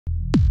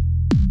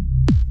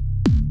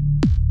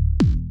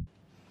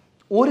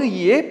ஒரு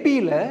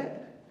ஏபியில்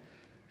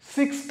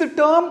 6th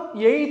term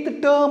 8th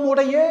term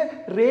உடைய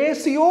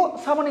ratio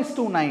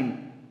 7:9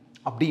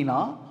 அப்படின்னா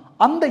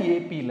அந்த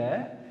ஏபியில்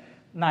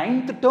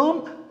 9th term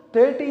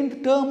 13th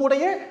term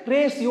உடைய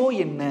ரேஷியோ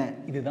என்ன?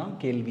 இதுதான்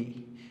கேள்வி.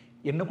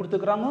 என்ன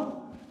கொடுத்துக்கிறாங்க?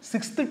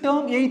 6th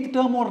term 8th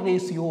term ஓட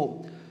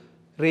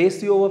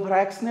ரேஷியோவை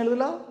ஃப்ராக்ஷன்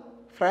எழுதலாம்,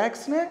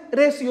 ஃப்ராக்ஷனை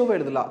ரேஷியோவை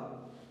எழுதலாம்.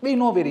 we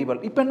know variable.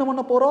 இப்போ என்ன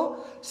பண்ண போறோம்?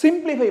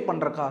 சிம்பிளிஃபை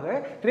பண்றதுக்காக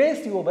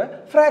ரேஷியோவை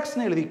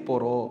ஃப்ராக்ஷன் எழுதி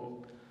போறோம்.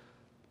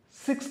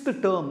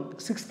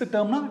 6th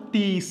termனா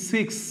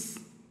T6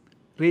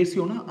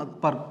 ரேஷியோனா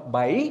per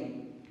by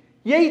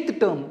 8th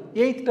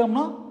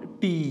termனா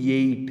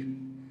T8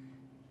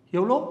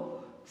 எவ்வளோ?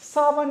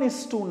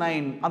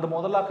 7:9. அந்த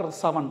முதலாக்குறது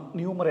 7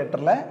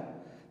 நியூமரேட்டர்ல,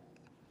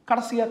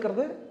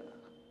 கடைசியாக்குறது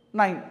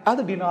 9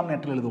 அது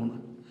டினாமினேட்டர்ல எழுதுவோம்.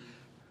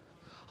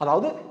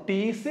 அதாவது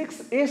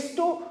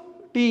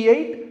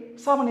T6:T8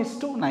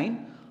 7:9.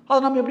 அதை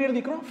நம்ம எப்படி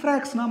எழுதிக்கிறோம்?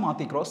 ஃப்ராக்ஷனா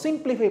மாத்திக்கிறோம்.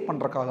 சிம்பிளிஃபை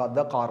பண்றதுக்காக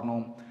அதுதான்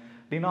காரணம்.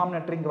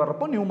 டினாமினேட்டர் இங்க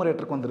வரப்போ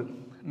நியூமரேட்டருக்கு வந்துரு.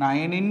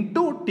 9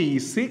 into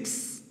T6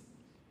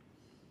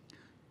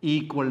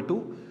 equal to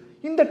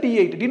இந்த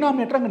T8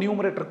 டினாமினேட்டர் அங்க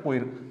நியூமரேட்டருக்கு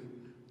போயிருக்கு.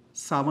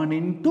 7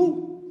 into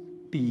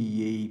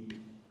T8.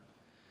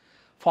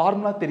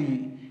 ஃபார்முலா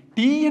தெரியும்.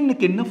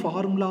 Tnக்கு என்ன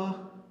formula?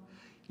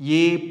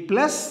 A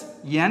plus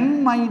n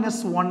minus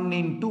 1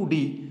 into D.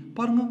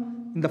 பாருங்க,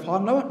 இந்த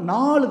ஃபார்முலாவை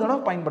 4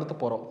 தடவை பயன்படுத்த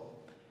போறோம்.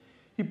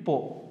 இப்போ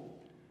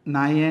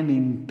 9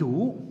 into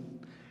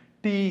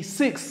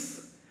T6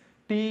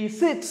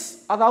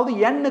 அதாவது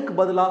nக்கு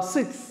பதிலா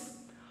 6.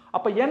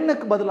 அப்ப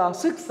nக்கு பதிலா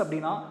 6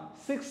 அப்படின்னா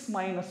 6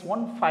 minus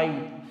 1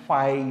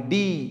 5D.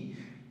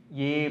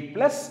 A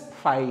plus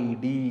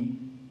 5D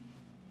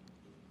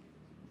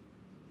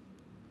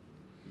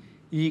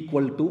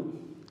equal to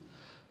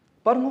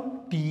பாருங்க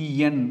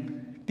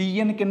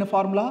Tnக்கு என்ன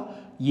formula?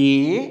 A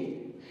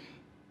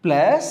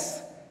plus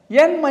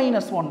n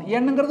minus 1.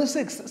 nங்கிறது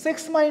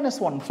 6 minus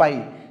 1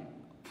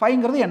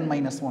 5ங்கிறது n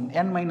minus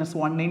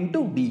 1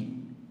 into D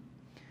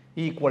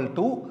equal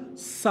to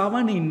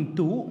 7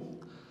 into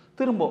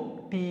திரும்ப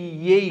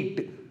T8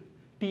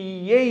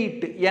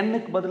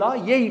 nக்கு பதிலா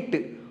 8.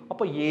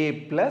 அப்போ A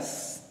plus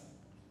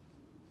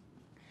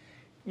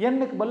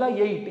nக்கு பதிலா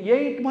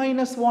 8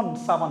 minus 1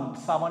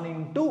 7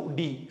 into D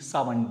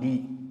 7D.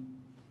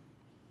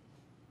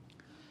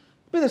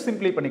 இப்போ இதை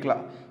சிம்பிளை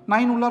பண்ணிக்கலாம்.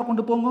 9 உள்ளார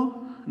கொண்டு போங்க.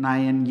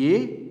 9A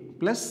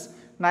plus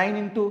 9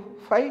 into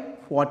 5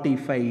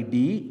 45D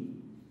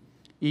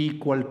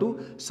equal to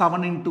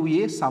 7 into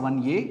A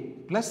 7A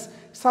plus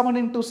 7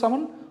 into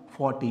 7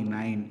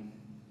 49.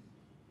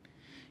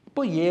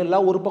 இப்போ A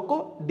எல்லாம் ஒரு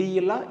பக்கம், D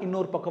எல்லாம்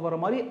இன்னொரு பக்கம் வர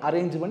மாதிரி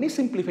அரேஞ்ச் பண்ணி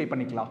சிம்பிளிஃபை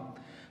பண்ணிக்கலாம்.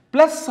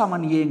 plus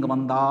 7A இங்க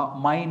வந்தா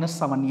minus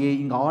 7A,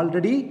 இங்க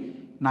ஆல்ரெடி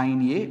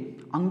 9A,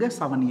 அங்க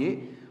 7A.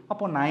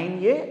 அப்போ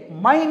 9A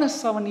minus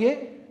 7A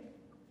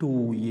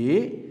 2A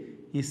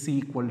is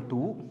equal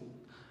to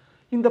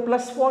இந்த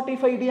plus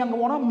 45D அங்க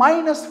போனா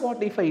minus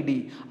 45D,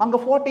 அங்க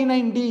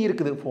 49D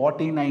இருக்குது.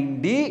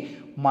 49D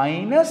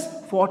minus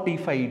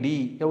 45D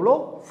எவ்வளோ?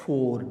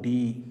 4D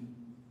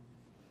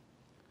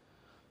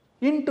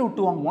into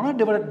 2 அங்க போனா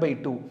divided by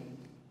 2.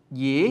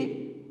 A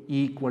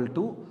equal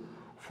to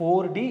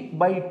 4D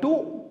by 2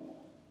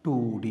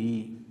 2D.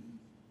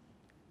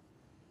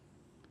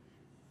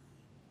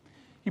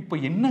 இப்போ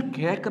என்ன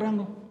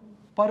கேட்குறாங்க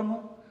பாருங்க.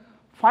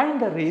 Find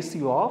the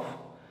ratio of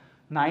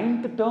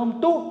 9th term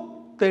to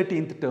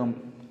 13th term.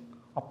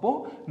 அப்போ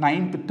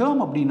 9th term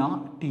அப்படின்னா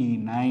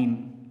T9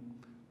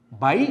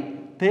 by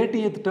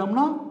 30th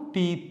termனா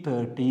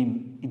T13.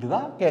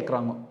 இதுதான்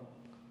கேட்குறாங்க.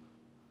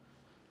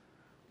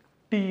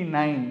 T9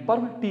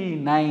 பாருங்க,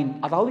 T9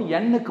 அதாவது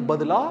nக்கு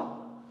பதிலா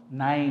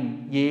 9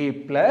 A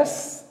plus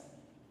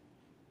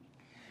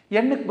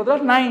nக்கு பதிலா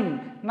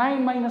 9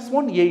 minus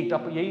 1 8.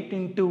 அப்போ 8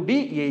 into D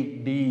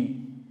 8D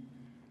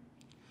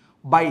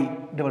by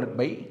divided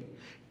by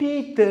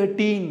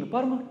T13.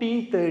 பாருங்க,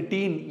 T13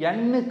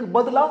 nக்கு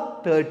பதிலா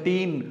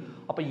 13.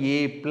 அப்ப A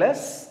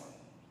plus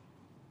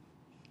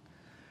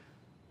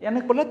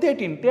nக்கு பதிலா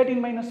 13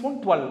 minus 1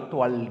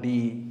 12D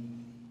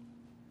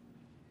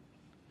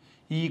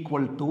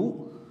equal to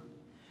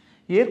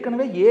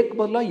ஏற்கனவே Aக்கு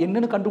பதிலா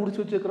என்னன்னு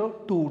கண்டுபிடிச்சு வச்சிருக்கிறோம்?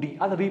 2D.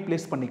 அதை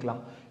ரீப்ளேஸ்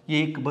பண்ணிக்கலாம்.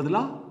 Aக்கு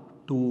பதிலா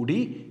 2D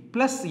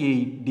plus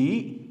 8D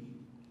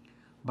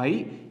by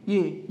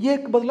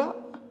Aக்கு பதிலா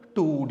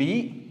 2D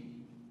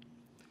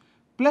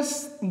plus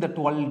இந்த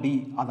 12D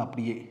அது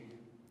அப்படியே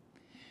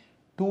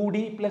 2D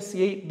plus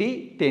 8D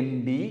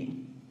 10D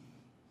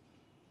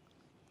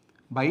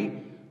by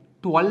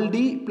 12D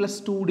plus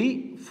 2D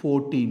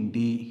 14D.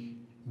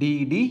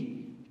 DD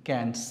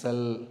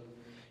cancel.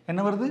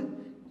 என்ன வருது?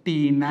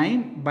 T9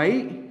 by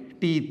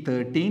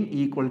T13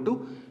 equal to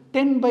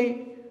 10 by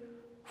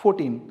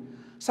 14.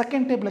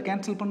 Second டேபிளை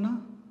கேன்சல் பண்ணா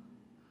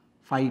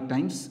 5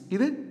 times,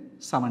 இது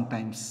 7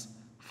 times.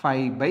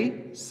 5 by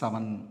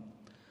 7.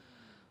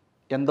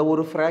 எந்த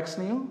ஒரு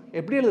ஃப்ராக்ஷனையும்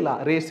எப்படி எழுதலாம்?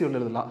 ரேஷியோவில்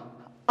எழுதலாம்.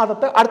 அதை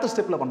அடுத்த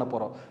ஸ்டெப்பில் பண்ண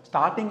போகிறோம்.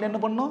 ஸ்டார்டிங்கில் என்ன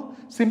பண்ணோம்?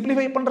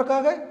 சிம்பிளிஃபை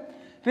பண்ணுறதுக்காக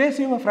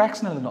ரேஷியோவை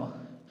ஃப்ராக்ஷன் எழுதணும்.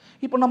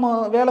 இப்போ நம்ம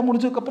வேலை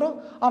முடிஞ்சதுக்கப்புறம்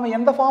அவன்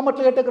எந்த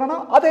ஃபார்மெட்டில் கேட்டுக்கிறானோ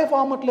அதே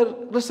ஃபார்மெட்டில்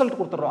ரிசல்ட்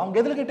கொடுத்துட்றோம். அவங்க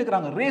எதில்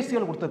கேட்டுக்கிறாங்க?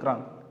 ரேஷியோவில்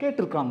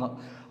கேட்டிருக்காங்க.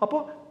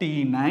 அப்போது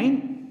T9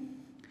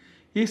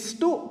 is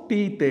to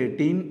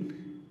T13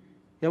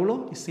 எவ்வளோ?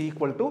 is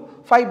equal to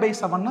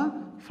 5/7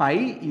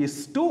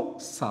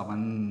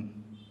 5:7.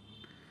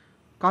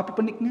 காப்பி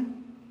பண்ணிக்கங்க.